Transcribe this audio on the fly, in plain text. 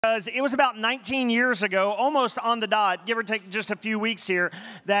Because it was about 19 years ago, almost on the dot, give or take just a few weeks here,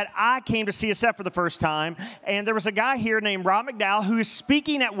 that I came to CSF for the first time. And there was a guy here named Rob McDowell who is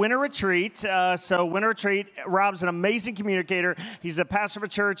speaking at Winter Retreat. So Winter Retreat, Rob's an amazing communicator. He's a pastor of a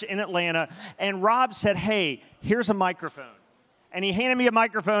church in Atlanta. And Rob said, hey, here's a microphone. And he handed me a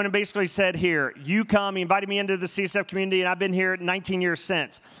microphone and basically said, here, you come. He invited me into the CSF community, and I've been here 19 years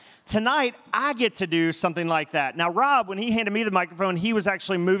since. Tonight, I get to do something like that. Now, Rob, when he handed me the microphone, he was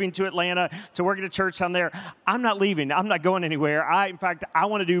actually moving to Atlanta to work at a church down there. I'm not leaving. I'm not going anywhere. In fact, I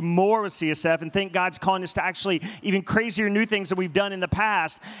want to do more with CSF and think God's calling us to actually even crazier new things that we've done in the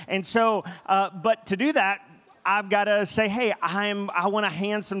past. And so, but to do that, I've got to say, hey, I want to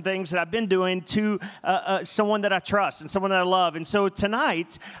hand some things that I've been doing to someone that I trust and someone that I love. And so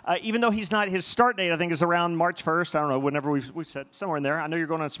tonight, even though he's not, his start date, I think, is around March 1st. I don't know, whenever we've said somewhere in there. I know you're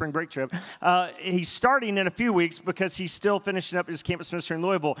going on a spring break trip. He's starting in a few weeks because he's still finishing up his campus ministry in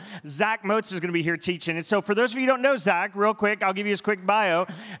Louisville. Zach Motes is going to be here teaching. And so for those of you who don't know Zach, real quick, I'll give you his quick bio.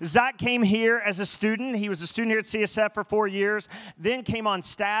 Zach came here as a student. He was a student here at CSF for 4 years, then came on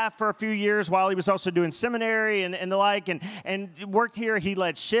staff for a few years while he was also doing seminary and the like, and worked here. He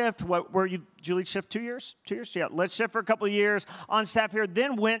led Shift. What were you? Did you lead Shift 2 years? 2 years? Yeah, led Shift for a couple of years on staff here.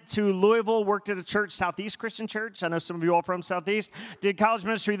 Then went to Louisville, worked at a church, Southeast Christian Church. I know some of you all from Southeast. Did college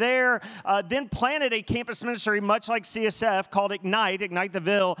ministry there. Then planted a campus ministry, much like CSF, called Ignite the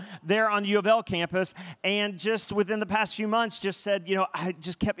Ville, there on the U of L campus. And just within the past few months, just said, I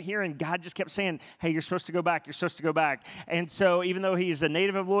just kept hearing, God just kept saying, hey, you're supposed to go back. You're supposed to go back. And so even though he's a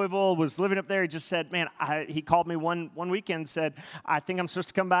native of Louisville, was living up there, he just said, man, he called me one weekend, said, I think I'm supposed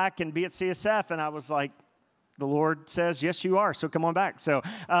to come back and be at CSF. And I was like, the Lord says, yes, you are, so come on back. So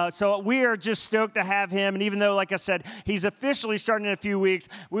we are just stoked to have him. And even though, like I said, he's officially starting in a few weeks,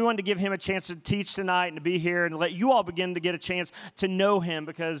 we wanted to give him a chance to teach tonight and to be here and let you all begin to get a chance to know him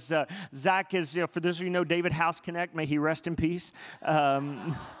because Zach is, for those of you who know David House Connect, may he rest in peace.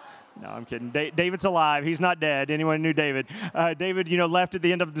 No, I'm kidding. David's alive. He's not dead. Anyone who knew David? David, left at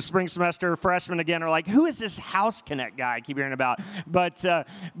the end of the spring semester. Freshmen again are like, who is this House Connect guy I keep hearing about? But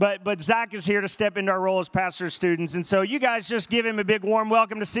Zach is here to step into our role as pastor students. And so you guys just give him a big warm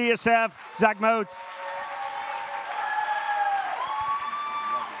welcome to CSF, Zach Motes.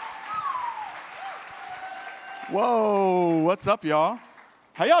 Whoa, what's up, y'all?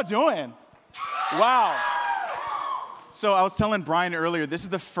 How y'all doing? Wow. So I was telling Brian earlier, this is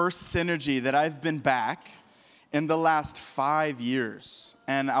the first Synergy that I've been back in the last 5 years.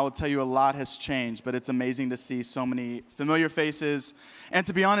 And I will tell you a lot has changed, but it's amazing to see so many familiar faces. And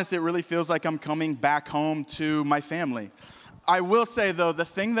to be honest, it really feels like I'm coming back home to my family. I will say, though, the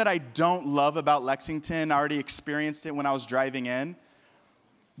thing that I don't love about Lexington, I already experienced it when I was driving in,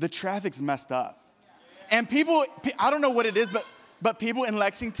 the traffic's messed up. And people, I don't know what it is, but people in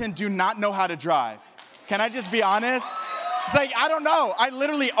Lexington do not know how to drive. Can I just be honest? It's like, I don't know. I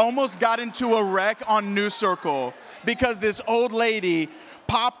literally almost got into a wreck on New Circle because this old lady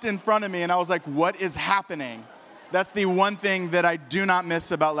popped in front of me, and I was like, what is happening? That's the one thing that I do not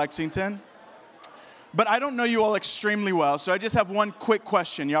miss about Lexington. But I don't know you all extremely well, so I just have one quick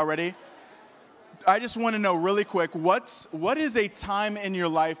question. Y'all ready? I just want to know really quick, what is a time in your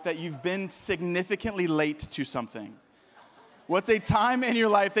life that you've been significantly late to something? What's a time in your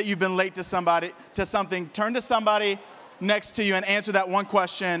life that you've been late to something? Turn to somebody next to you and answer that one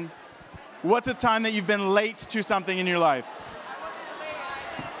question. What's a time that you've been late to something in your life?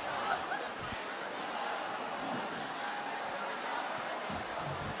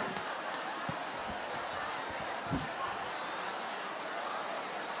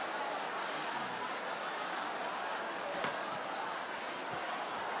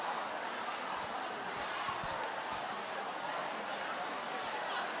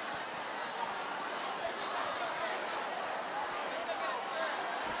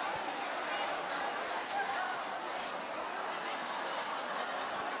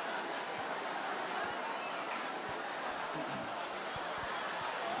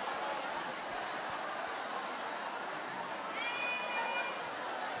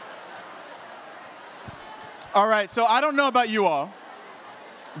 All right, so I don't know about you all,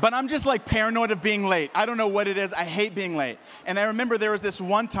 but I'm just like paranoid of being late. I don't know what it is. I hate being late. And I remember there was this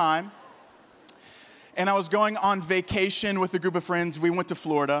one time, and I was going on vacation with a group of friends. We went to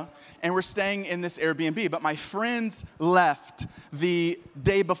Florida, and we're staying in this Airbnb, but my friends left the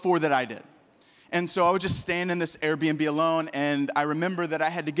day before that I did. And so I was just staying in this Airbnb alone, and I remember that I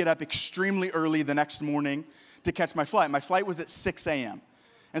had to get up extremely early the next morning to catch my flight. My flight was at 6 a.m.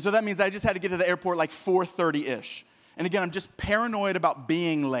 And so that means I just had to get to the airport like 4:30-ish. And again, I'm just paranoid about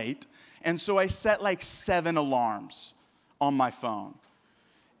being late. And so I set like 7 alarms on my phone.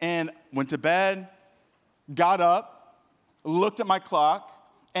 and went to bed, got up, looked at my clock,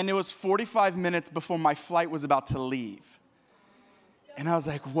 and it was 45 minutes before my flight was about to leave. And I was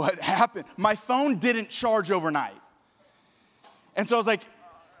like, what happened? My phone didn't charge overnight. And so I was like,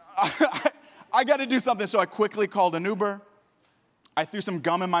 I got to do something. So I quickly called an Uber. I threw some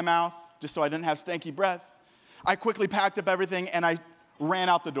gum in my mouth just so I didn't have stanky breath. I quickly packed up everything, and I ran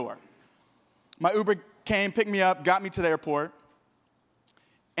out the door. My Uber came, picked me up, got me to the airport.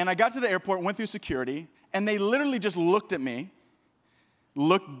 And I got to the airport, went through security, and they literally just looked at me,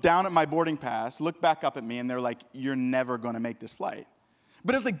 looked down at my boarding pass, looked back up at me, and they're like, you're never going to make this flight.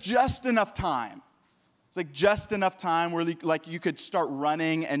 But it was like just enough time. It's like just enough time where like you could start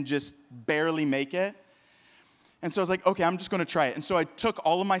running and just barely make it. And so I was like, okay, I'm just going to try it. And so I took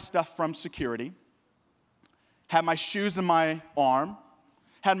all of my stuff from security, had my shoes in my arm,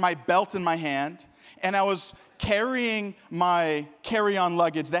 had my belt in my hand, and I was carrying my carry-on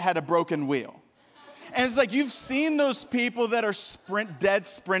luggage that had a broken wheel. And it's like you've seen those people that are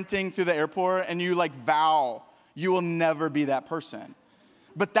sprinting through the airport, and you like vow you will never be that person.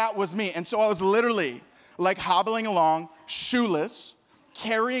 But that was me. And so I was literally like hobbling along, shoeless,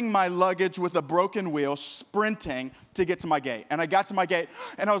 carrying my luggage with a broken wheel, sprinting to get to my gate. And I got to my gate,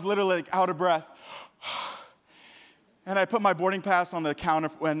 and I was literally like out of breath. And I put my boarding pass on the counter,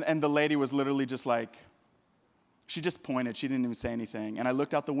 and the lady was literally just like, she just pointed. She didn't even say anything. And I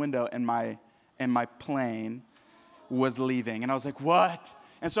looked out the window, and my plane was leaving. And I was like, what?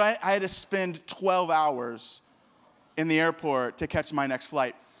 And so I had to spend 12 hours in the airport to catch my next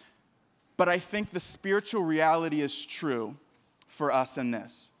flight. But I think the spiritual reality is true for us in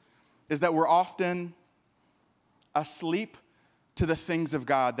this, is that we're often asleep to the things of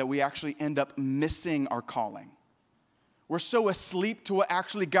God that we actually end up missing our calling. We're so asleep to what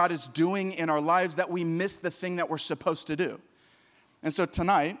actually God is doing in our lives that we miss the thing that we're supposed to do. And so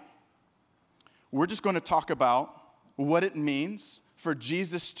tonight, we're just going to talk about what it means for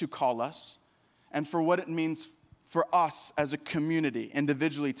Jesus to call us and for what it means for us as a community,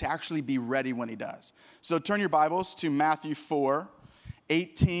 individually, to actually be ready when he does. So turn your Bibles to Matthew 4,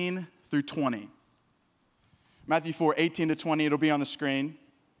 18 through 20. Matthew 4, 18 to 20, it'll be on the screen.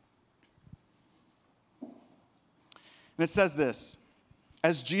 And it says this: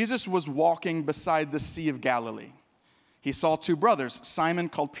 as Jesus was walking beside the Sea of Galilee, he saw two brothers, Simon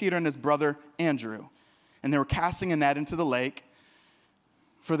called Peter and his brother Andrew. And they were casting a net into the lake,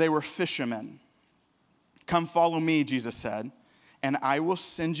 for they were fishermen. Come follow me, Jesus said, and I will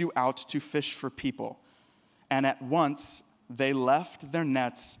send you out to fish for people. And at once they left their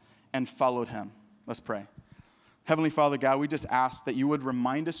nets and followed him. Let's pray. Heavenly Father, God, we just ask that you would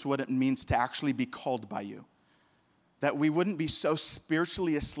remind us what it means to actually be called by you. That we wouldn't be so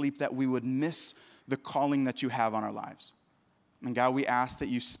spiritually asleep that we would miss the calling that you have on our lives. And God, we ask that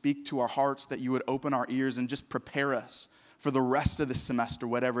you speak to our hearts, that you would open our ears and just prepare us for the rest of the semester,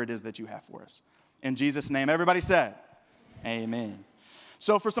 whatever it is that you have for us. In Jesus' name, everybody said, amen.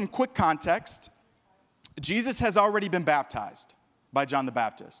 So for some quick context, Jesus has already been baptized by John the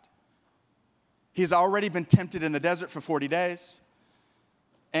Baptist. He's already been tempted in the desert for 40 days.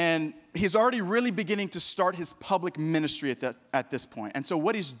 And he's already really beginning to start his public ministry at this point. And so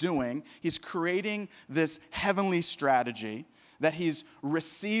what he's doing, he's creating this heavenly strategy that he's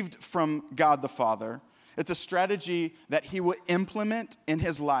received from God the Father. It's a strategy that he will implement in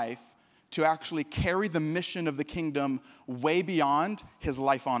his life to actually carry the mission of the kingdom way beyond his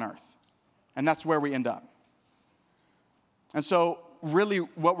life on earth. And that's where we end up. And so really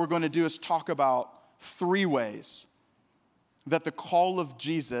what we're going to do is talk about three ways that the call of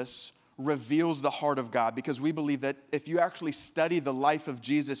Jesus reveals the heart of God, because we believe that if you actually study the life of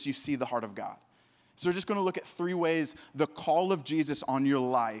Jesus, you see the heart of God. So we're just going to look at three ways the call of Jesus on your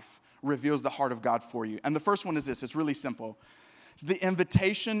life reveals the heart of God for you. And the first one is this. It's really simple. It's the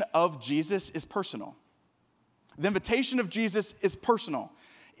invitation of Jesus is personal. The invitation of Jesus is personal.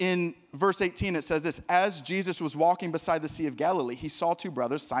 In verse 18, it says this: as Jesus was walking beside the Sea of Galilee, he saw two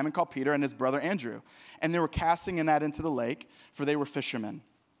brothers, Simon called Peter and his brother Andrew. And they were casting a net into the lake, for they were fishermen.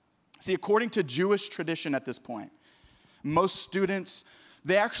 See, according to Jewish tradition at this point, most students,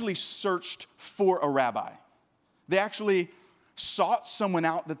 they actually searched for a rabbi. They actually sought someone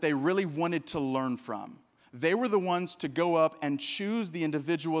out that they really wanted to learn from. They were the ones to go up and choose the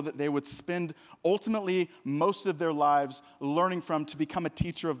individual that they would spend ultimately most of their lives learning from to become a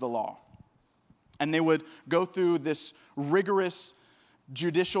teacher of the law. And they would go through this rigorous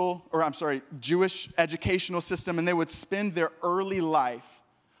Jewish educational system, and they would spend their early life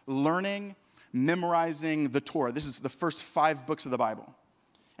learning, memorizing the Torah. This is the first 5 books of the Bible.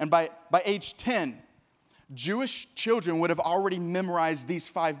 And by age 10, Jewish children would have already memorized these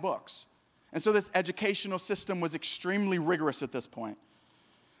 5 books. And so this educational system was extremely rigorous at this point.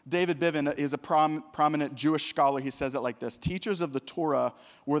 David Bivin is a prominent Jewish scholar. He says it like this: teachers of the Torah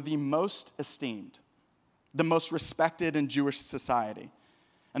were the most esteemed, the most respected in Jewish society.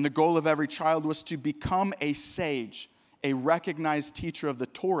 And the goal of every child was to become a sage, a recognized teacher of the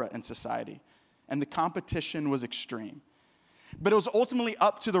Torah in society. And the competition was extreme. But it was ultimately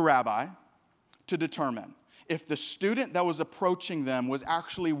up to the rabbi to determine if the student that was approaching them was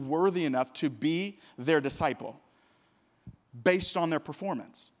actually worthy enough to be their disciple based on their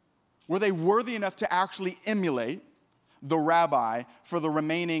performance. Were they worthy enough to actually emulate the rabbi for the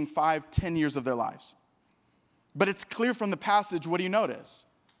remaining 5, 10 years of their lives? But it's clear from the passage, what do you notice?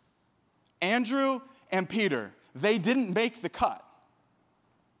 Andrew and Peter, they didn't make the cut.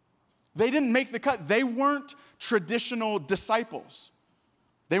 They didn't make the cut. They weren't traditional disciples.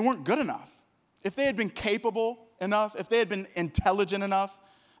 They weren't good enough. If they had been capable enough, if they had been intelligent enough,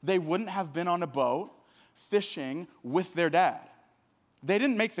 they wouldn't have been on a boat fishing with their dad. They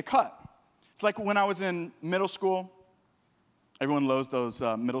didn't make the cut. It's like when I was in middle school. Everyone loves those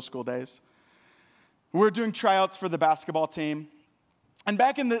middle school days. We were doing tryouts for the basketball team. And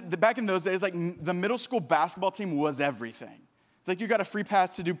back in those days, like, the middle school basketball team was everything. It's like you got a free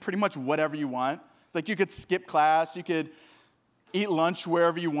pass to do pretty much whatever you want. It's like you could skip class, you could eat lunch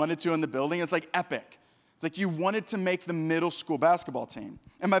wherever you wanted to in the building. It's like epic. It's like you wanted to make the middle school basketball team.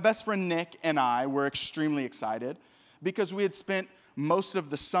 And my best friend Nick and I were extremely excited because we had spent most of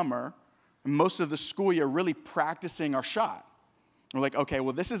the summer, most of the school year really practicing our shot. We're like, okay,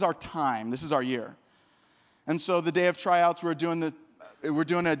 well, this is our time. This is our year. And so the day of tryouts, we're doing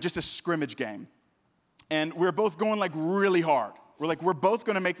just a scrimmage game. And we're both going like really hard. We're both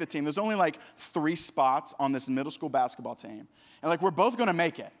going to make the team. There's only like 3 spots on this middle school basketball team. And like, we're both going to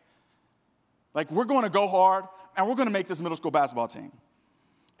make it. Like, we're going to go hard, and we're going to make this middle school basketball team.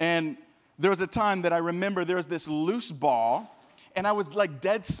 And there was a time that I remember there was this loose ball, and I was like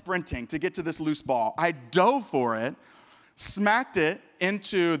dead sprinting to get to this loose ball. I dove for it, smacked it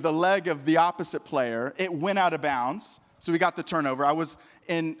into the leg of the opposite player. It went out of bounds, so we got the turnover. I was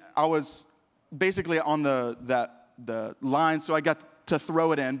basically on the line, so I got to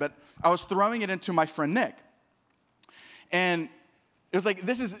throw it in, but I was throwing it into my friend Nick. And it was like,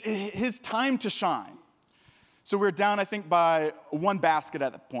 this is his time to shine. So we were down, I think, by 1 basket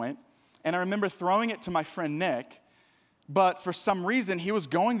at that point, and I remember throwing it to my friend Nick, but for some reason, he was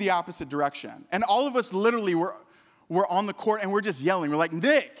going the opposite direction. And all of us literally were on the court, and we're just yelling. We're like,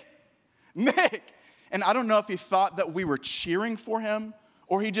 Nick! And I don't know if he thought that we were cheering for him,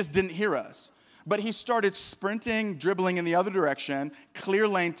 or he just didn't hear us. But he started sprinting, dribbling in the other direction, clear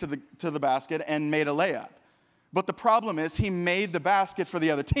lane to the basket, and made a layup. But the problem is he made the basket for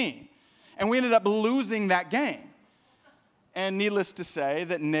the other team. And we ended up losing that game. And needless to say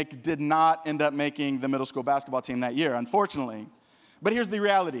that Nick did not end up making the middle school basketball team that year, unfortunately. But here's the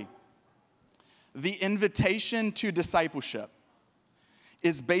reality. The invitation to discipleship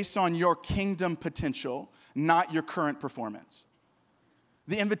is based on your kingdom potential, not your current performance.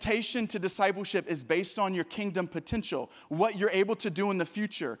 The invitation to discipleship is based on your kingdom potential, what you're able to do in the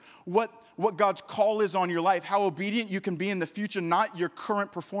future, what God's call is on your life, how obedient you can be in the future, not your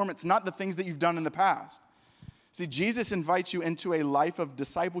current performance, not the things that you've done in the past. See, Jesus invites you into a life of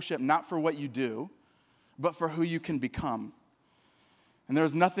discipleship, not for what you do, but for who you can become. And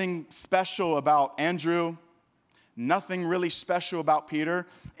there's nothing special about Andrew, nothing really special about Peter,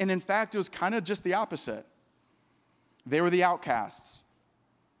 and in fact, it was kind of just the opposite. They were the outcasts.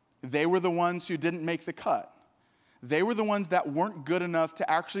 They were the ones who didn't make the cut. They were the ones that weren't good enough to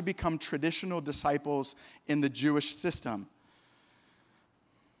actually become traditional disciples in the Jewish system.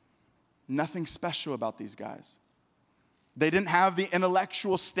 Nothing special about these guys. They didn't have the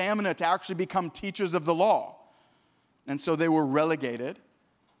intellectual stamina to actually become teachers of the law. And so they were relegated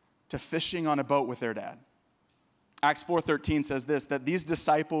to fishing on a boat with their dad. Acts 4:13 says this, that these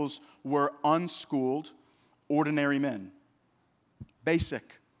disciples were unschooled, ordinary men. Basic.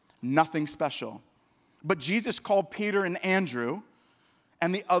 Nothing special. But Jesus called Peter and Andrew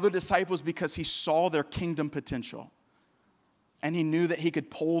and the other disciples because he saw their kingdom potential. And he knew that he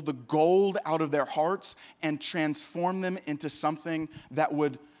could pull the gold out of their hearts and transform them into something that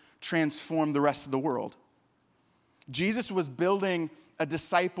would transform the rest of the world. Jesus was building a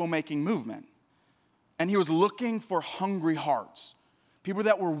disciple-making movement. And he was looking for hungry hearts. People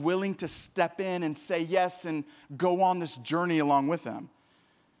that were willing to step in and say yes and go on this journey along with him.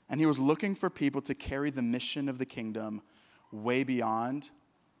 And he was looking for people to carry the mission of the kingdom way beyond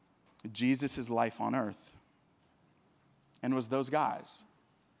Jesus' life on earth. And it was those guys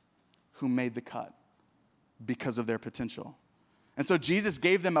who made the cut. because of their potential. And so Jesus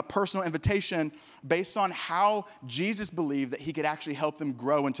gave them a personal invitation based on how Jesus believed that he could actually help them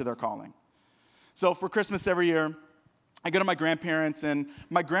grow into their calling. So for Christmas every year, I go to my grandparents, and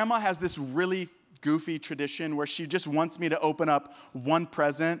my grandma has this really goofy tradition where she just wants me to open up one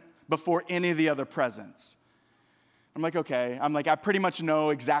present before any of the other presents. I'm like, okay. I pretty much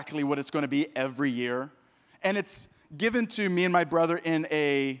know exactly what it's going to be every year. And it's given to me and my brother in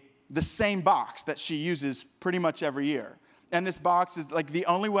the same box that she uses pretty much every year. And this box is like, the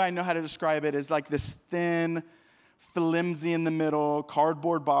only way I know how to describe it is like this thin, flimsy in the middle,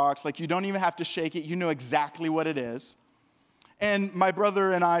 cardboard box. Like you don't even have to shake it. You know exactly what it is. And my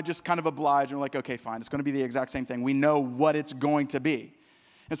brother and I just kind of oblige and we're like, okay, fine. It's going to be the exact same thing. We know what it's going to be.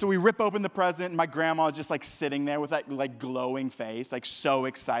 And so we rip open the present, and my grandma is just like sitting there with that like glowing face, like so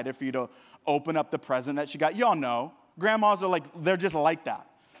excited for you to open up the present that she got. Y'all know, grandmas are like, they're just like that.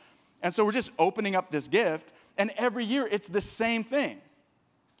 And so we're just opening up this gift, and every year it's the same thing.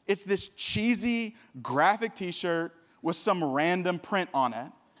 It's this cheesy graphic t-shirt with some random print on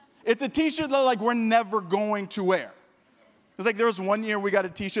it. It's a t-shirt that like we're never going to wear. It's like there was one year we got a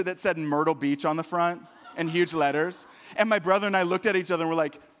t-shirt that said Myrtle Beach on the front in huge letters. And my brother and I looked at each other and we're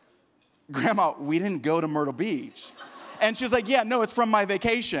like, Grandma, we didn't go to Myrtle Beach. And she was like, yeah, no, it's from my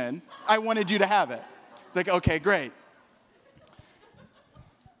vacation. I wanted you to have it. It's like, okay, great.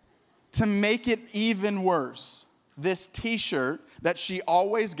 To make it even worse, this t-shirt that she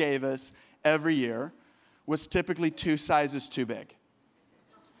always gave us every year was typically 2 sizes too big.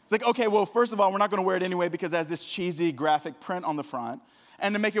 It's like, okay, well, first of all, we're not going to wear it anyway because it has this cheesy graphic print on the front.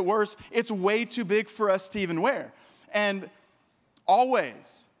 And to make it worse, it's way too big for us to even wear. And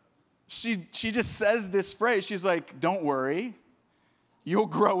always, she just says this phrase. She's like, don't worry, you'll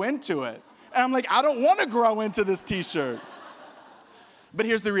grow into it. And I'm like, I don't want to grow into this t-shirt. But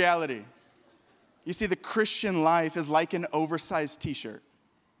here's the reality. You see, the Christian life is like an oversized t-shirt.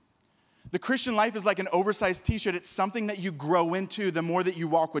 The Christian life is like an oversized t-shirt. It's something that you grow into the more that you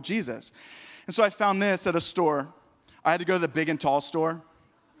walk with Jesus. And so I found this at a store. I had to go to the Big and Tall store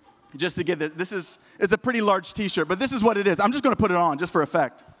just to get this. It's a pretty large t-shirt, but this is what it is. I'm just going to put it on just for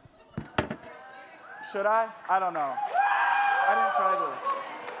effect. Should I? I don't know. I didn't try this.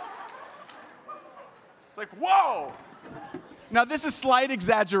 It's like, whoa! Now, this is slight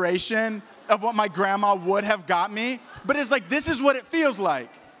exaggeration of what my grandma would have got me, but it's like, this is what it feels like.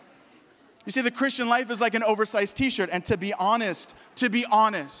 You see, the Christian life is like an oversized t-shirt, and to be honest,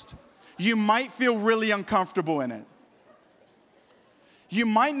 you might feel really uncomfortable in it. You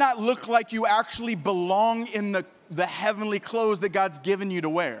might not look like you actually belong in the heavenly clothes that God's given you to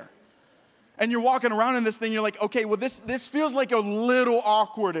wear. And you're walking around in this thing, you're like, okay, well, this feels like a little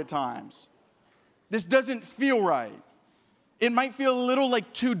awkward at times. This doesn't feel right. It might feel a little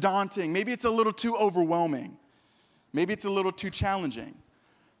like too daunting. Maybe it's a little too overwhelming. Maybe it's a little too challenging.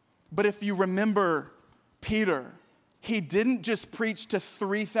 But if you remember Peter, he didn't just preach to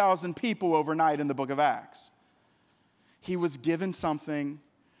 3,000 people overnight in the book of Acts. He was given something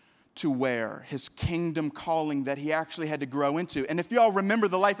to wear, his kingdom calling that he actually had to grow into. And if y'all remember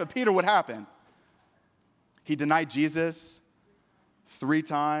the life of Peter, what happened? He denied Jesus 3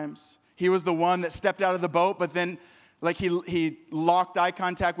 times. He was the one that stepped out of the boat, but then like he locked eye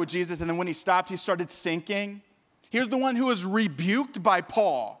contact with Jesus, and then when he stopped, he started sinking. Here's the one who was rebuked by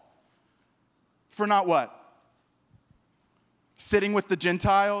Paul for not what? Sitting with the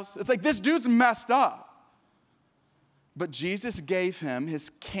Gentiles. It's like, this dude's messed up. But Jesus gave him his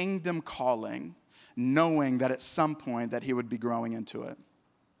kingdom calling, knowing that at some point that he would be growing into it.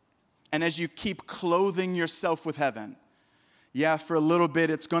 And as you keep clothing yourself with heaven, yeah, for a little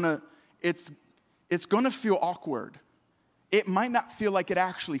bit, it's gonna feel awkward. It might not feel like it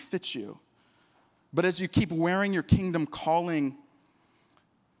actually fits you. But as you keep wearing your kingdom calling,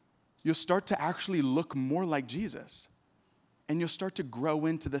 you'll start to actually look more like Jesus. And you'll start to grow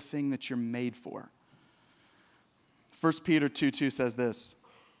into the thing that you're made for. 1 Peter 2:2 says this,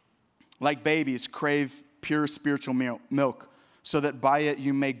 like babies, crave pure spiritual milk, so that by it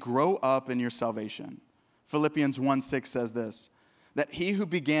you may grow up in your salvation. Philippians 1:6 says this, that he who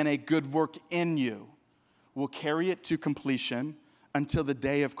began a good work in you will carry it to completion until the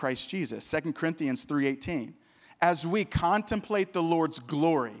day of Christ Jesus. 2 Corinthians 3:18, as we contemplate the Lord's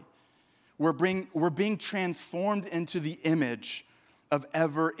glory, we're being transformed into the image of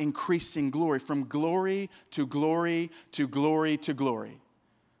ever increasing glory, from glory to glory to glory to glory.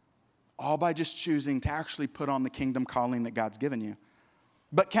 All by just choosing to actually put on the kingdom calling that God's given you.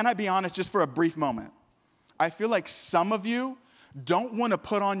 But can I be honest, just for a brief moment? I feel like some of you don't want to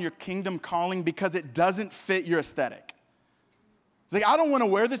put on your kingdom calling because it doesn't fit your aesthetic. It's like, I don't want to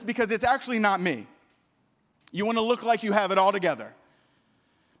wear this because it's actually not me. You want to look like you have it all together.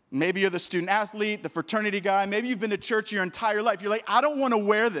 Maybe you're the student athlete, the fraternity guy. Maybe you've been to church your entire life. You're like, I don't want to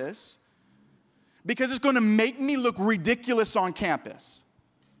wear this because it's going to make me look ridiculous on campus.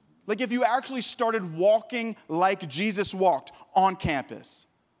 Like if you actually started walking like Jesus walked on campus,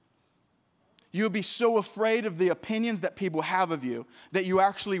 you would be so afraid of the opinions that people have of you that you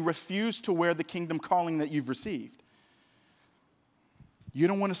actually refuse to wear the kingdom calling that you've received. You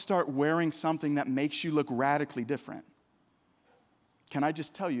don't want to start wearing something that makes you look radically different. Can I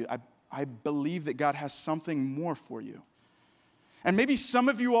just tell you, I believe that God has something more for you. And maybe some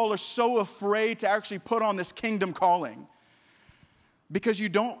of you all are so afraid to actually put on this kingdom calling because you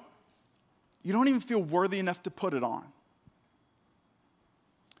don't even feel worthy enough to put it on.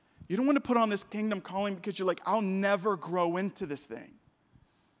 You don't want to put on this kingdom calling because you're like, I'll never grow into this thing.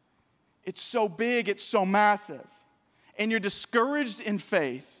 It's so big, it's so massive. And you're discouraged in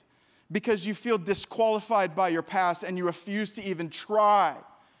faith because you feel disqualified by your past and you refuse to even try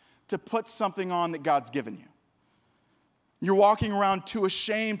to put something on that God's given you. You're walking around too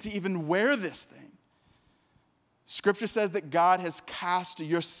ashamed to even wear this thing. Scripture says that God has cast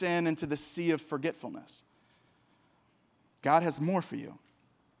your sin into the sea of forgetfulness. God has more for you.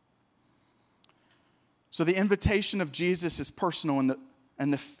 So the invitation of Jesus is personal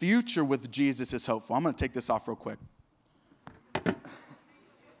and the future with Jesus is hopeful. I'm going to take this off real quick.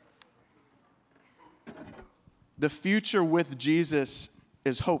 The future with Jesus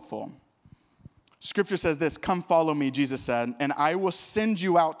is hopeful. Scripture says this, come follow me, Jesus said, and I will send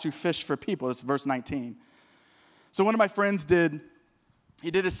you out to fish for people. This is verse 19. So one of my friends did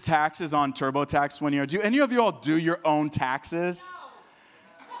his taxes on TurboTax one year. Do any of you all do your own taxes?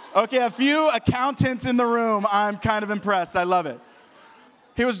 Okay, a few accountants in the room. I'm kind of impressed. I love it.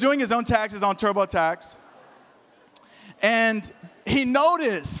 He was doing his own taxes on TurboTax. And he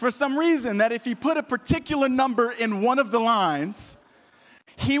noticed for some reason that if he put a particular number in one of the lines,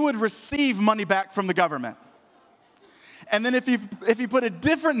 he would receive money back from the government. And then if he put a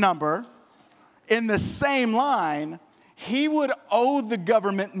different number in the same line, he would owe the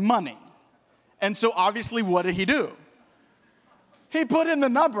government money. And so obviously, what did he do? He put in the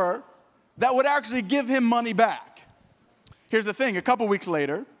number that would actually give him money back. Here's the thing, a couple weeks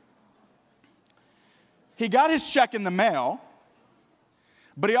later, he got his check in the mail,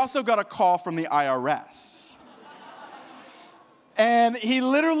 but he also got a call from the IRS. And he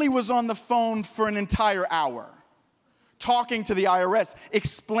literally was on the phone for an entire hour, talking to the IRS,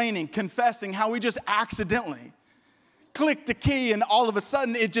 explaining, confessing how he just accidentally clicked a key and all of a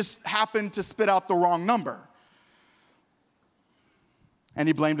sudden it just happened to spit out the wrong number. And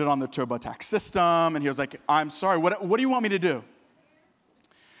he blamed it on the TurboTax system, and he was like, I'm sorry, what do you want me to do?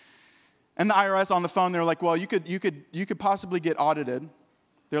 And the IRS on the phone, they were like, well, you could possibly get audited.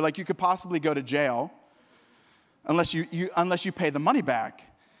 They're like, you could possibly go to jail unless you pay the money back.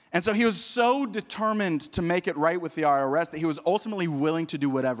 And so he was so determined to make it right with the IRS that he was ultimately willing to do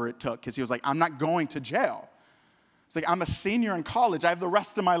whatever it took because he was like, I'm not going to jail. It's like, I'm a senior in college. I have the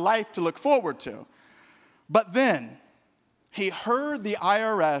rest of my life to look forward to. But then he heard the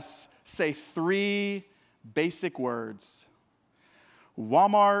IRS say 3 basic words: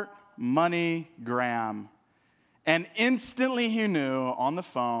 Walmart, money, gram. And instantly he knew on the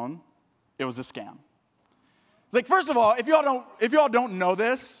phone it was a scam. It's like, first of all, if y'all don't know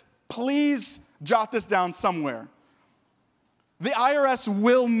this, please jot this down somewhere. The IRS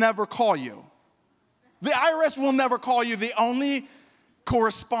will never call you. The IRS will never call you. They only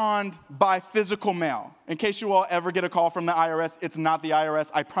correspond by physical mail. In case you all ever get a call from the IRS, it's not the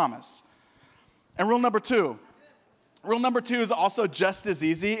IRS, I promise. And rule number 2 is also just as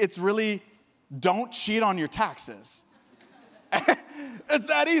easy. It's really, don't cheat on your taxes. It's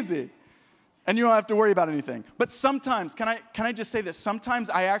that easy. And you don't have to worry about anything. But sometimes, can I just say this? Sometimes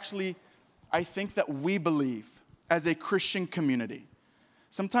I think that we believe as a Christian community,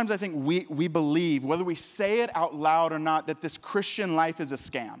 sometimes I think we believe, whether we say it out loud or not, that this Christian life is a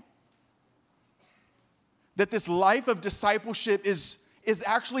scam. That this life of discipleship is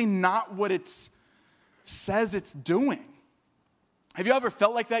actually not what it says it's doing. Have you ever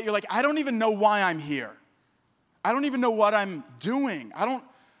felt like that? You're like, I don't even know why I'm here. I don't even know what I'm doing. I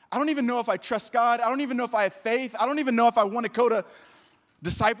don't even know if I trust God. I don't even know if I have faith. I don't even know if I want to go to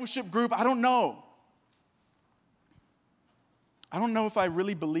discipleship group. I don't know. I don't know if I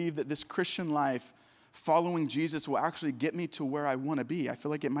really believe that this Christian life, following Jesus, will actually get me to where I want to be. I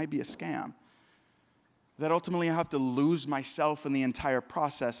feel like it might be a scam. That ultimately I have to lose myself in the entire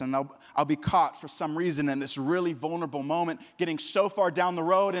process, and I'll be caught for some reason in this really vulnerable moment, getting so far down the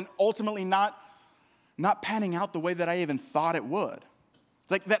road and ultimately not panning out the way that I even thought it would.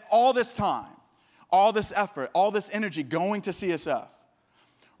 It's like that all this time, all this effort, all this energy going to CSF,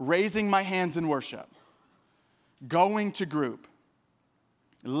 raising my hands in worship, going to group,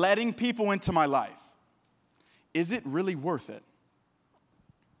 letting people into my life, is it really worth it?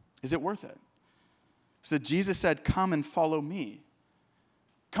 Is it worth it? So Jesus said, come and follow me.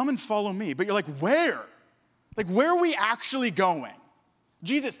 Come and follow me. But you're like, where? Like, where are we actually going?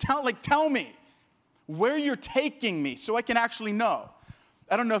 Jesus, tell me where you're taking me so I can actually know.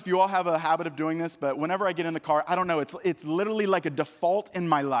 I don't know if you all have a habit of doing this, but whenever I get in the car, I don't know, it's literally like a default in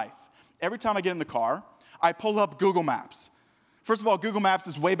my life. Every time I get in the car, I pull up Google Maps. First of all, Google Maps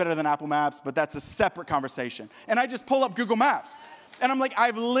is way better than Apple Maps, but that's a separate conversation. And I just pull up Google Maps. And I'm like,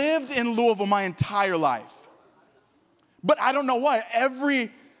 I've lived in Louisville my entire life. But I don't know why.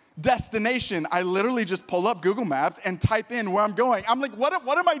 Every destination, I literally just pull up Google Maps and type in where I'm going. I'm like, what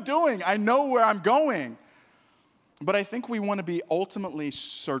am I doing? I know where I'm going. But I think we want to be ultimately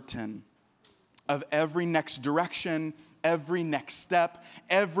certain of every next direction, every next step,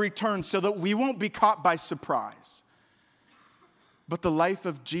 every turn, so that we won't be caught by surprise. But the life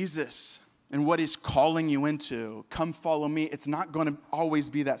of Jesus and what he's calling you into, come follow me, it's not going to always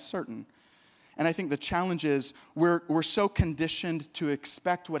be that certain. And I think the challenge is we're so conditioned to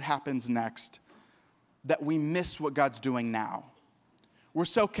expect what happens next that we miss what God's doing now. We're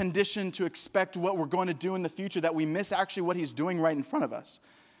so conditioned to expect what we're going to do in the future that we miss actually what he's doing right in front of us.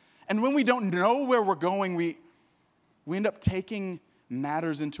 And when we don't know where we're going, we end up taking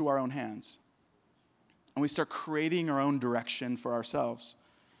matters into our own hands. And we start creating our own direction for ourselves.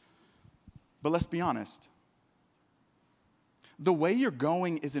 But let's be honest. The way you're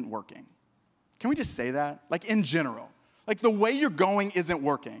going isn't working. Can we just say that? Like in general. Like the way you're going isn't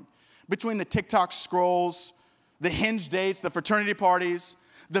working. Between the TikTok scrolls, the Hinge dates, the fraternity parties,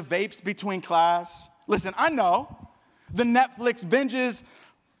 the vapes between class. Listen, I know. The Netflix binges,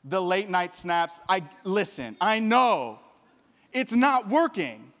 the late night snaps. I know. It's not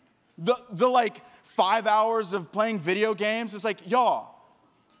working. The like 5 hours of playing video games, it's like, y'all,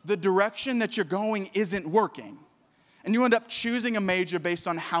 the direction that you're going isn't working. And you end up choosing a major based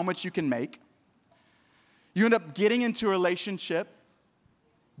on how much you can make. You end up getting into a relationship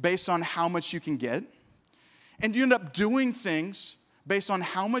based on how much you can get. And you end up doing things based on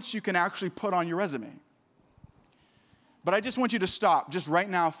how much you can actually put on your resume. But I just want you to stop just right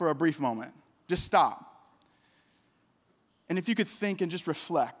now for a brief moment. Just stop. And if you could think and just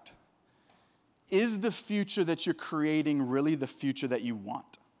reflect, is the future that you're creating really the future that you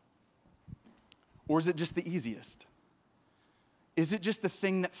want? Or is it just the easiest? Is it just the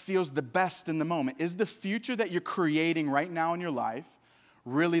thing that feels the best in the moment? Is the future that you're creating right now in your life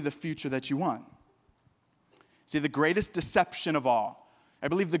really the future that you want? See, the greatest deception of all, I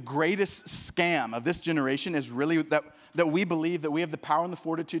believe the greatest scam of this generation is really that we believe that we have the power and the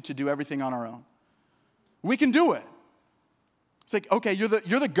fortitude to do everything on our own. We can do it. It's like, okay, you're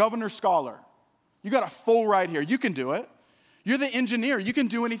the governor scholar. You got a full ride here. You can do it. You're the engineer. You can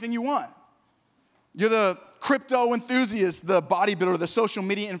do anything you want. You're the crypto enthusiast, the bodybuilder, the social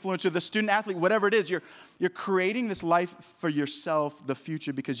media influencer, the student athlete, whatever it is. You're creating this life for yourself, the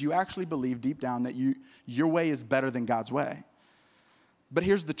future, because you actually believe deep down that your way is better than God's way. But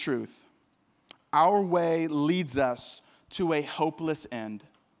here's the truth. Our way leads us to a hopeless end,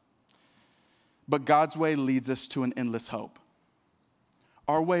 but God's way leads us to an endless hope.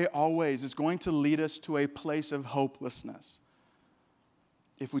 Our way always is going to lead us to a place of hopelessness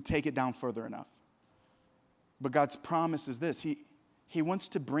if we take it down further enough. But God's promise is this. He wants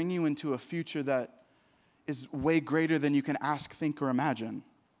to bring you into a future that is way greater than you can ask, think, or imagine.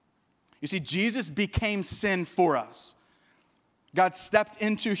 You see, Jesus became sin for us. God stepped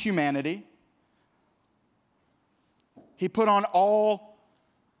into humanity. He put on all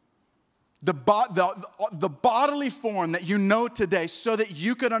the bodily form that you know today so that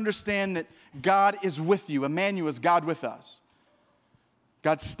you could understand that God is with you. Emmanuel is God with us.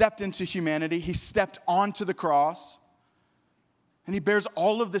 God stepped into humanity. He stepped onto the cross. And he bears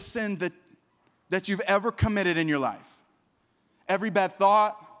all of the sin that you've ever committed in your life. Every bad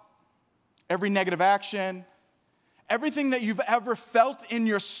thought, every negative action, everything that you've ever felt in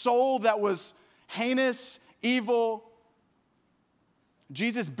your soul that was heinous, evil.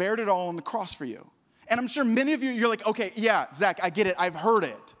 Jesus bared it all on the cross for you. And I'm sure many of you, you're like, okay, yeah, Zach, I get it. I've heard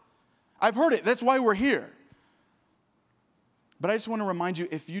it. That's why we're here. But I just want to remind you,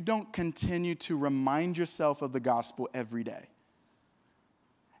 if you don't continue to remind yourself of the gospel every day,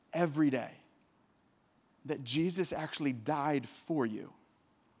 that Jesus actually died for you,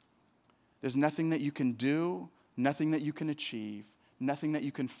 there's nothing that you can do, nothing that you can achieve, nothing that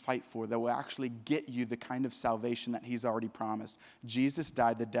you can fight for that will actually get you the kind of salvation that he's already promised. Jesus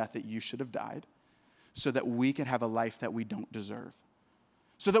died the death that you should have died. so that we can have a life that we don't deserve.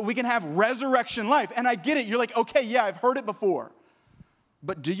 So that we can have resurrection life. And I get it. You're like, okay, yeah, I've heard it before.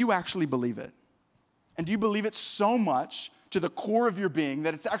 But do you actually believe it? And do you believe it so much to the core of your being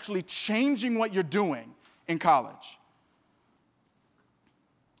that it's actually changing what you're doing in college?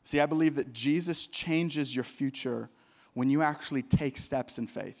 See, I believe that Jesus changes your future when you actually take steps in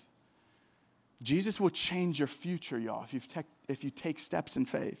faith. Jesus will change your future, y'all, if you take steps in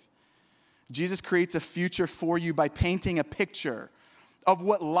faith. Jesus creates a future for you by painting a picture of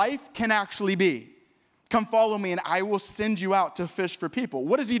what life can actually be. Come follow me and I will send you out to fish for people.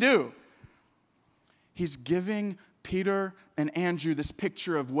 What does he do? He's giving Peter and Andrew this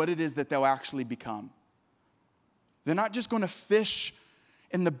picture of what it is that they'll actually become. They're not just going to fish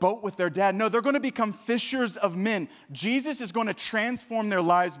in the boat with their dad. No, they're going to become fishers of men. Jesus is going to transform their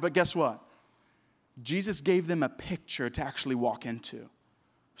lives, but guess what? Jesus gave them a picture to actually walk into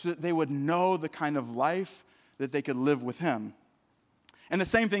so that they would know the kind of life that they could live with him. And the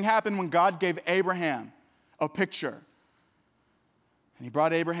same thing happened when God gave Abraham a picture. And he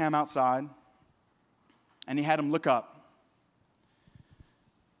brought Abraham outside, and he had him look up.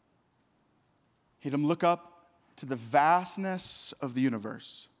 He had him look up to the vastness of the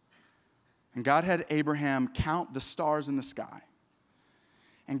universe. And God had Abraham count the stars in the sky.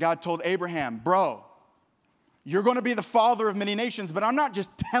 And God told Abraham, bro, you're going to be the father of many nations, but I'm not just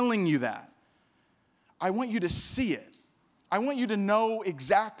telling you that. I want you to see it. I want you to know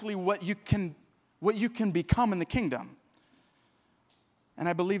exactly what you can become in the kingdom. And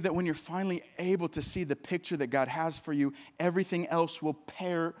I believe that when you're finally able to see the picture that God has for you, everything else will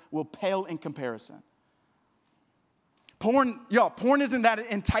pale in comparison. Porn isn't that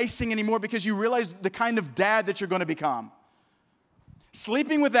enticing anymore because you realize the kind of dad that you're going to become.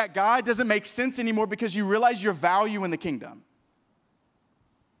 Sleeping with that guy doesn't make sense anymore because you realize your value in the kingdom.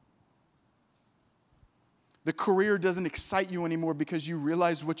 The career doesn't excite you anymore because you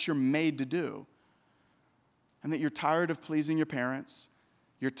realize what you're made to do. And that you're tired of pleasing your parents,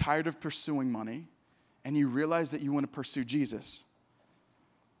 you're tired of pursuing money, and you realize that you want to pursue Jesus.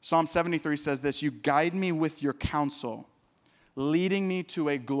 Psalm 73 says this, you guide me with your counsel, leading me to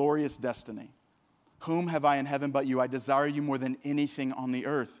a glorious destiny. Whom have I in heaven but you? I desire you more than anything on the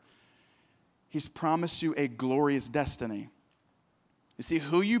earth. He's promised you a glorious destiny. You see,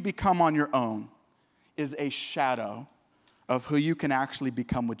 who you become on your own is a shadow of who you can actually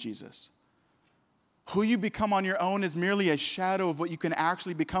become with Jesus. Who you become on your own is merely a shadow of what you can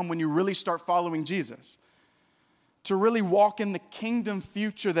actually become when you really start following Jesus. To really walk in the kingdom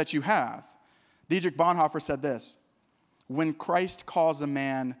future that you have. Dietrich Bonhoeffer said this, when Christ calls a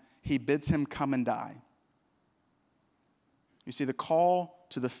man, he bids him come and die. You see, the call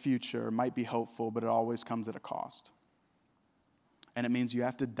to the future might be hopeful, but it always comes at a cost. And it means you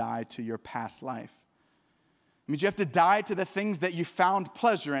have to die to your past life. It means you have to die to the things that you found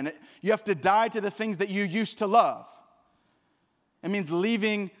pleasure in. You have to die to the things that you used to love. It means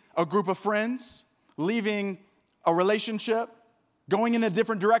leaving a group of friends, leaving a relationship, going in a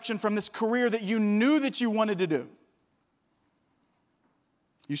different direction from this career that you knew that you wanted to do.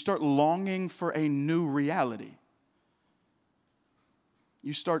 You start longing for a new reality.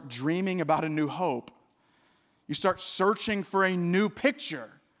 You start dreaming about a new hope. You start searching for a new picture.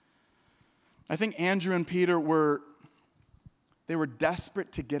 I think Andrew and Peter were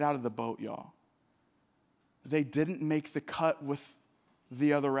desperate to get out of the boat, y'all. They didn't make the cut with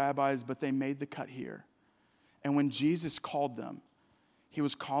the other rabbis, but they made the cut here. And when Jesus called them, he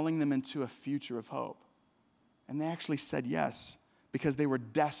was calling them into a future of hope. And they actually said yes, because they were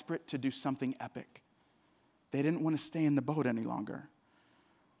desperate to do something epic. They didn't want to stay in the boat any longer.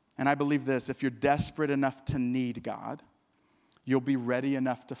 And I believe this, if you're desperate enough to need God, you'll be ready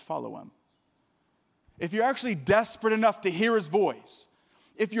enough to follow him. If you're actually desperate enough to hear his voice,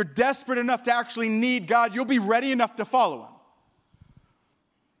 if you're desperate enough to actually need God, you'll be ready enough to follow him.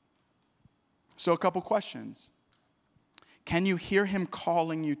 So a couple questions. Can you hear him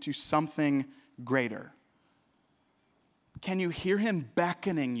calling you to something greater? Can you hear him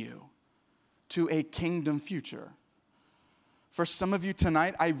beckoning you to a kingdom future? For some of you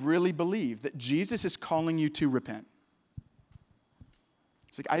tonight, I really believe that Jesus is calling you to repent.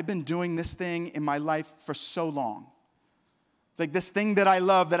 It's like, I've been doing this thing in my life for so long. It's like this thing that I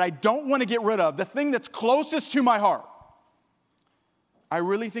love that I don't want to get rid of, the thing that's closest to my heart. I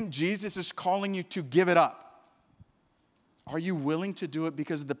really think Jesus is calling you to give it up. Are you willing to do it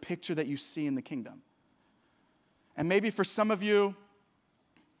because of the picture that you see in the kingdom? And maybe for some of you,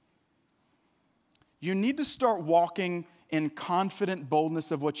 you need to start walking in confident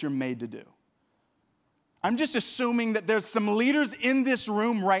boldness of what you're made to do. I'm just assuming that there's some leaders in this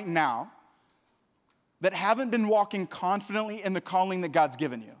room right now that haven't been walking confidently in the calling that God's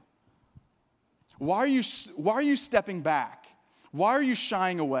given you? Why are you stepping back? Why are you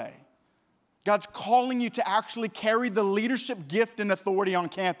shying away? God's calling you to actually carry the leadership gift and authority on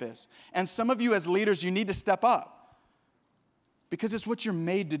campus. And some of you as leaders, you need to step up because it's what you're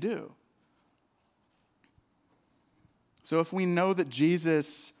made to do. So if we know that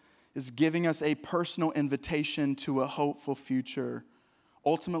Jesus is giving us a personal invitation to a hopeful future,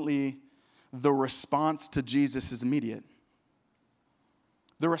 ultimately, the response to Jesus is immediate.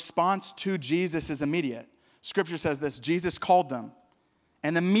 The response to Jesus is immediate. Scripture says this, Jesus called them,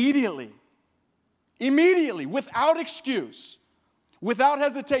 and immediately, without excuse, without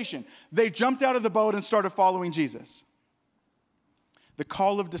hesitation, they jumped out of the boat and started following Jesus. The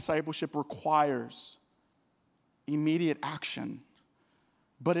call of discipleship requires immediate action,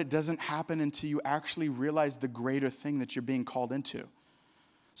 but it doesn't happen until you actually realize the greater thing that you're being called into.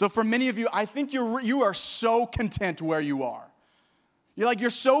 So for many of you, I think you are so content where you are.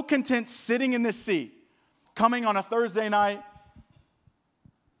 You're so content sitting in this seat, coming on a Thursday night,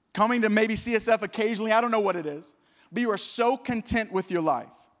 coming to maybe CSF occasionally, I don't know what it is, but you are so content with your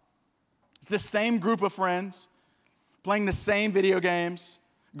life. It's the same group of friends, playing the same video games,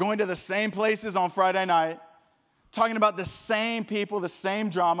 going to the same places on Friday night, talking about the same people, the same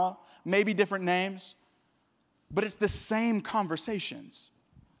drama, maybe different names, but it's the same conversations.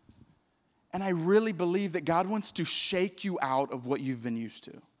 And I really believe that God wants to shake you out of what you've been used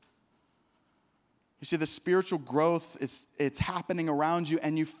to. You see, the spiritual growth, it's happening around you,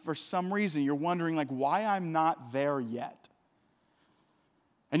 and for some reason, you're wondering, why I'm not there yet.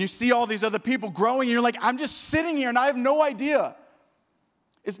 And you see all these other people growing, and you're like, I'm just sitting here, and I have no idea.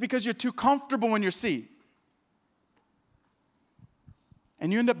 It's because you're too comfortable in your seat.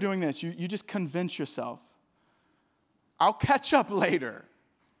 And you end up doing this. You just convince yourself, I'll catch up later.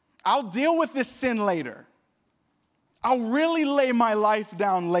 I'll deal with this sin later. I'll really lay my life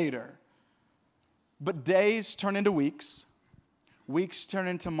down later. But days turn into weeks turn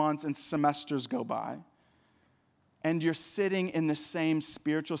into months, and semesters go by. And you're sitting in the same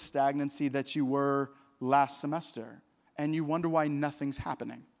spiritual stagnancy that you were last semester. And you wonder why nothing's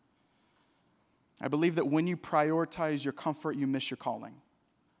happening. I believe that when you prioritize your comfort, you miss your calling.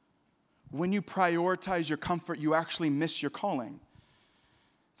 When you prioritize your comfort, you actually miss your calling.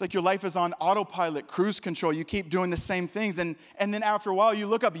 It's like your life is on autopilot, cruise control. You keep doing the same things. And then after a while, you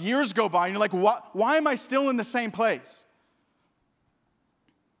look up, years go by, and you're like, why am I still in the same place?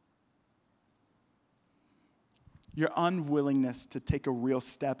 Your unwillingness to take a real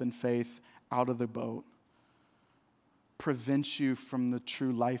step in faith out of the boat prevents you from the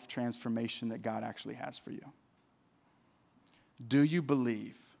true life transformation that God actually has for you. Do you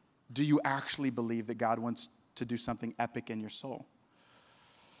believe? Do you actually believe that God wants to do something epic in your soul?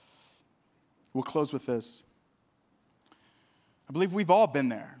 We'll close with this. I believe we've all been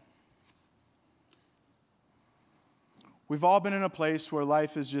there. We've all been in a place where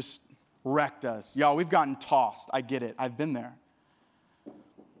life has just wrecked us. Y'all, we've gotten tossed. I get it. I've been there.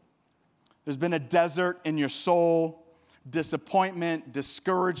 There's been a desert in your soul, disappointment,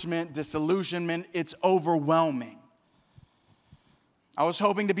 discouragement, disillusionment. It's overwhelming. I was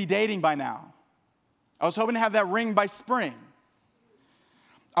hoping to be dating by now. I was hoping to have that ring by spring.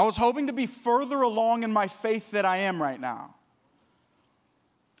 I was hoping to be further along in my faith than I am right now.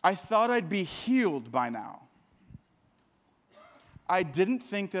 I thought I'd be healed by now. I didn't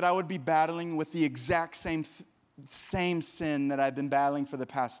think that I would be battling with the exact same sin that I've been battling for the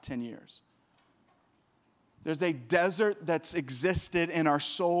past 10 years. There's a desert that's existed in our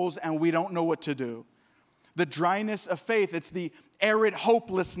souls, and we don't know what to do. The dryness of faith, it's the arid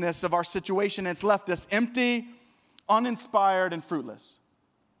hopelessness of our situation. It's left us empty, uninspired, and fruitless.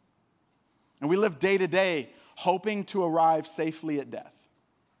 And we live day to day hoping to arrive safely at death.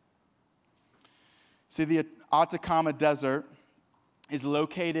 See, the Atacama Desert is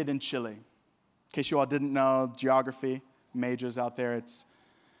located in Chile. In case you all didn't know, geography majors out there, it's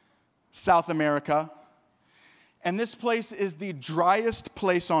South America. And this place is the driest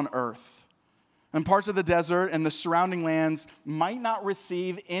place on earth. And parts of the desert and the surrounding lands might not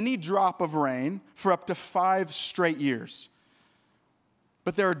receive any drop of rain for up to 5 straight years.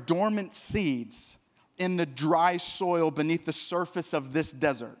 But there are dormant seeds in the dry soil beneath the surface of this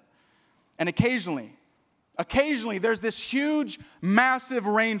desert. And occasionally, there's this huge, massive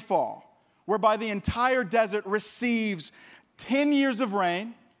rainfall whereby the entire desert receives 10 years of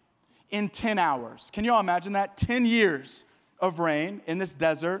rain in 10 hours. Can you all imagine that? 10 years of rain in this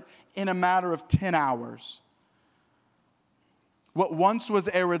desert in a matter of 10 hours. What once was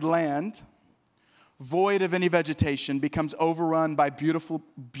arid land void of any vegetation, becomes overrun by beautiful,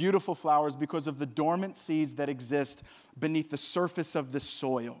 beautiful flowers because of the dormant seeds that exist beneath the surface of the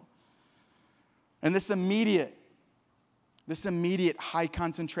soil. And this immediate high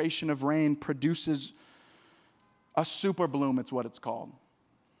concentration of rain produces a super bloom, it's what it's called.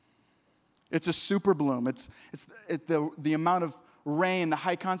 It's a super bloom. It's the amount of rain, the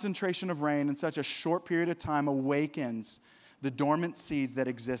high concentration of rain in such a short period of time awakens the dormant seeds that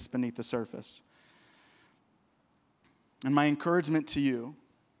exist beneath the surface. And my encouragement to you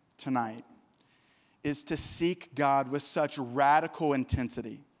tonight is to seek God with such radical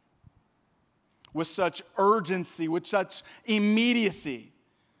intensity, with such urgency, with such immediacy,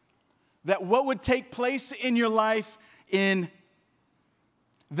 that what would take place in your life in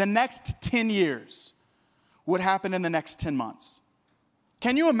the next 10 years would happen in the next 10 months.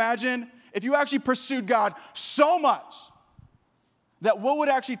 Can you imagine if you actually pursued God so much that what would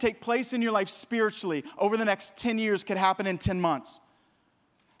actually take place in your life spiritually over the next 10 years could happen in 10 months?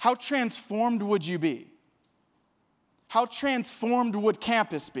 How transformed would you be? How transformed would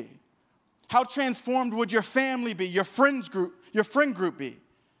campus be? How transformed would your family be, your friend group be?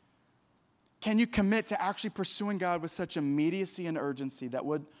 Can you commit to actually pursuing God with such immediacy and urgency that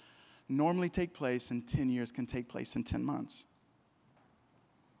would normally take place in 10 years can take place in 10 months?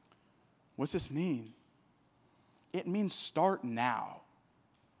 What's this mean? It means start now.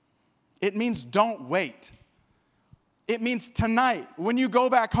 It means don't wait. It means tonight, when you go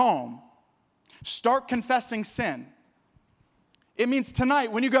back home, start confessing sin. It means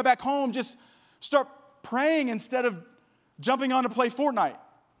tonight, when you go back home, just start praying instead of jumping on to play Fortnite.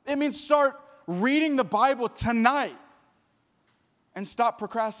 It means start reading the Bible tonight and stop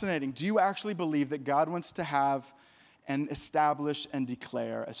procrastinating. Do you actually believe that God wants to have and establish and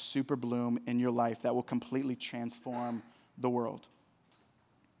declare a super bloom in your life that will completely transform the world?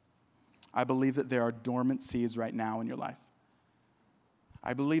 I believe that there are dormant seeds right now in your life.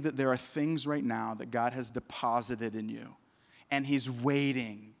 I believe that there are things right now that God has deposited in you, and He's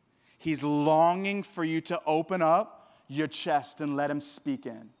waiting. He's longing for you to open up your chest and let Him speak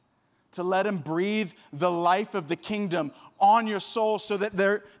in, to let Him breathe the life of the kingdom on your soul so that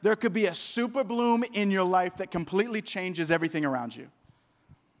there could be a super bloom in your life that completely changes everything around you.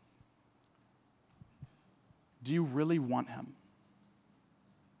 Do you really want Him?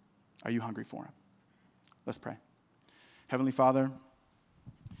 Are you hungry for Him? Let's pray. Heavenly Father,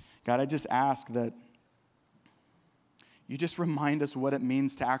 God, I just ask that you just remind us what it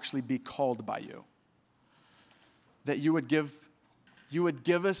means to actually be called by you. That you would give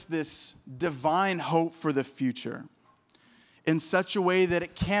us this divine hope for the future in such a way that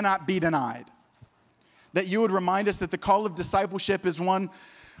it cannot be denied. That you would remind us that the call of discipleship is one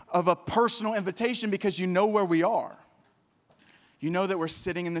of a personal invitation because you know where we are. You know that we're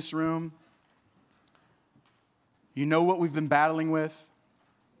sitting in this room. You know what we've been battling with.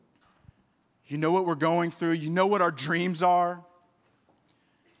 You know what we're going through. You know what our dreams are.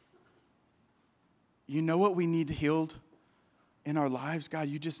 You know what we need healed in our lives. God,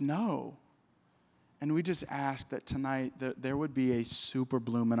 you just know. And we just ask that tonight that there would be a super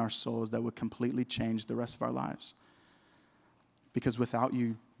bloom in our souls that would completely change the rest of our lives. Because without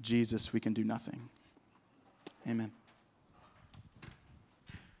you, Jesus, we can do nothing. Amen.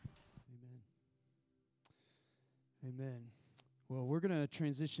 Amen. Well, we're going to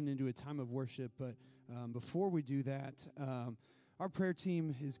transition into a time of worship, but before we do that, our prayer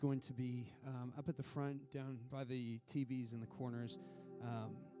team is going to be up at the front, down by the TVs in the corners,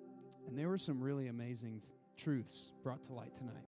 and there were some really amazing truths brought to light tonight.